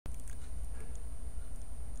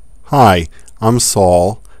Hi, I'm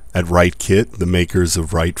Saul at RiteKit, the makers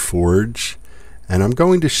of RiteForge, and I'm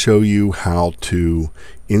going to show you how to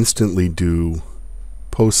instantly do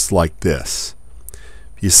posts like this.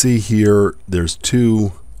 You see here there's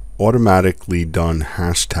two automatically done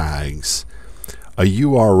hashtags, a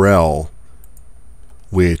URL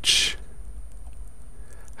which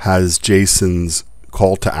has Jason's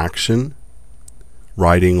call to action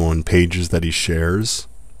writing on pages that he shares.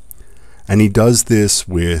 And he does this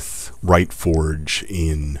with RiteForge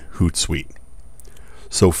in Hootsuite.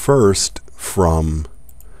 So first, from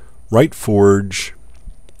RiteForge,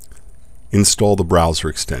 install the browser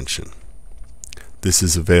extension. This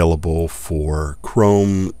is available for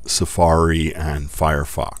Chrome, Safari, and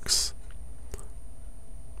Firefox.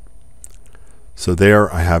 So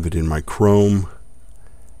there I have it in my Chrome.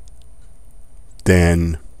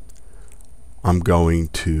 Then I'm going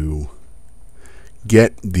to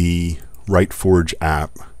get the RiteForge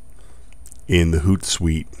app in the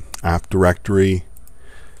Hootsuite app directory.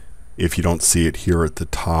 If you don't see it here at the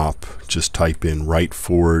top, just type in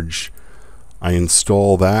RiteForge. I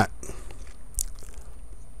install that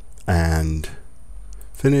and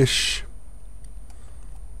finish.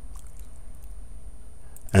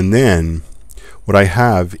 And then what I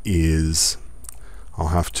have is, I'll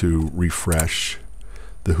have to refresh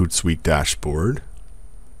the Hootsuite dashboard.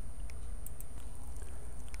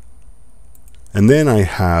 And then I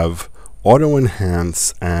have auto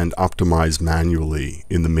enhance and optimize manually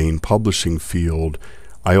in the main publishing field.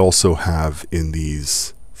 I also have in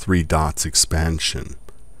these three dots expansion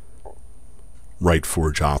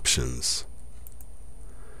RiteForge options.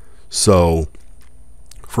 So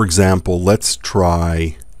for example, let's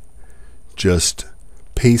try just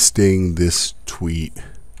pasting this tweet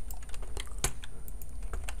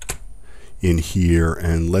in here,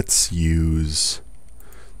 and let's use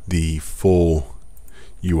the full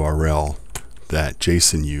URL that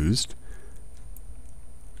Jason used.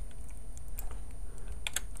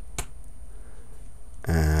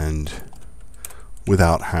 And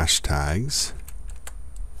without hashtags.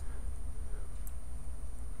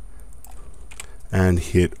 And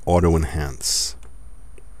hit auto enhance.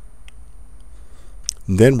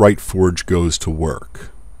 Then RiteForge goes to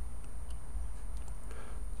work.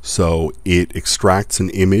 So it extracts an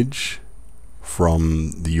image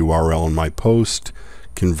from the URL in my post,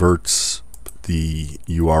 converts the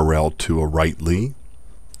URL to a Writely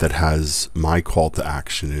that has my call to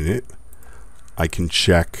action in it. I can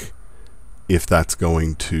check if that's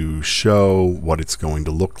going to show, what it's going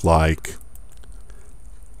to look like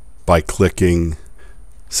by clicking.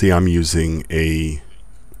 See, I'm using a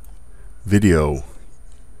video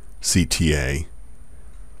CTA,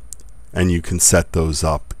 and you can set those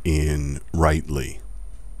up in Writely.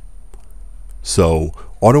 So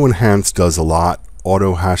auto enhance does a lot: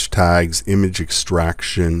 auto hashtags, image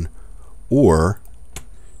extraction, or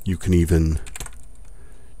you can even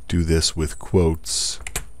do this with quotes.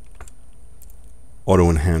 Auto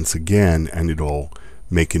enhance again, and it'll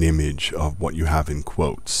make an image of what you have in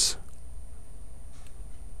quotes.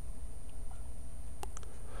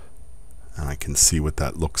 And I can see what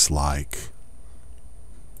that looks like.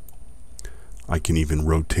 I can even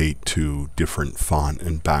rotate to different font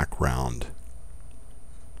and background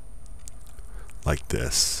like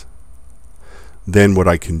this. Then what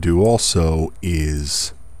I can do also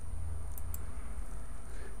is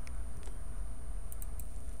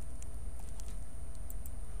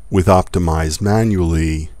with optimize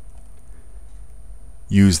manually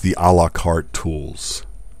use the a la carte tools.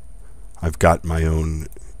 I've got my own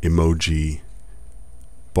emoji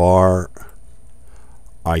bar.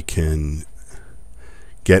 I can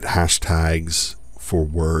get hashtags for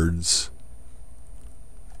words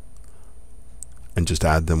and just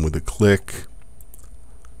add them with a click.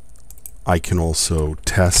 I can also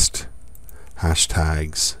test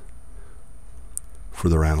hashtags for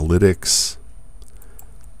their analytics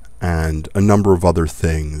and a number of other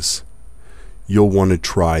things. You'll want to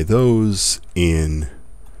try those in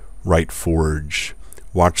RiteForge.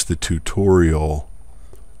 Watch the tutorial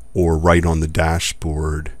or write on the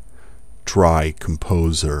dashboard. Try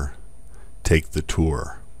Composer, take the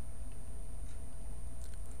tour.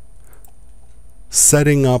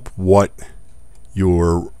 Setting up what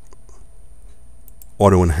your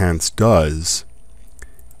auto enhance does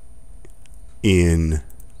in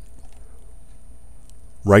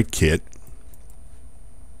RiteKit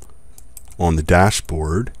on the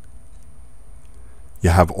dashboard, you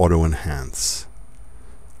have auto enhance,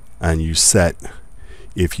 and you set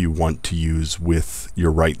if you want to use with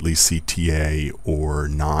your Writely CTA or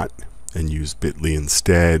not, and use Bitly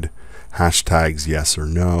instead, hashtags yes or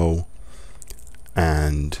no,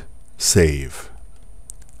 and save.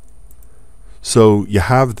 So you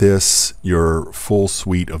have this, your full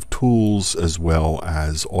suite of tools as well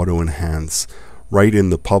as auto enhance right in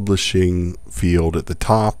the publishing field at the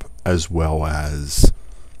top as well as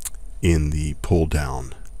in the pull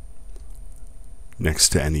down next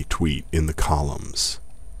to any tweet in the columns.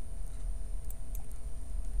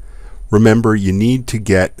 Remember, you need to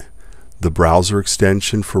get the browser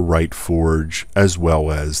extension for RiteForge as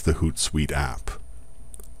well as the Hootsuite app.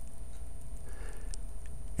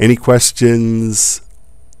 Any questions?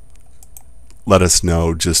 Let us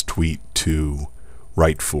know. Just tweet to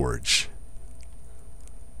RiteForge.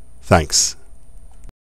 Thanks.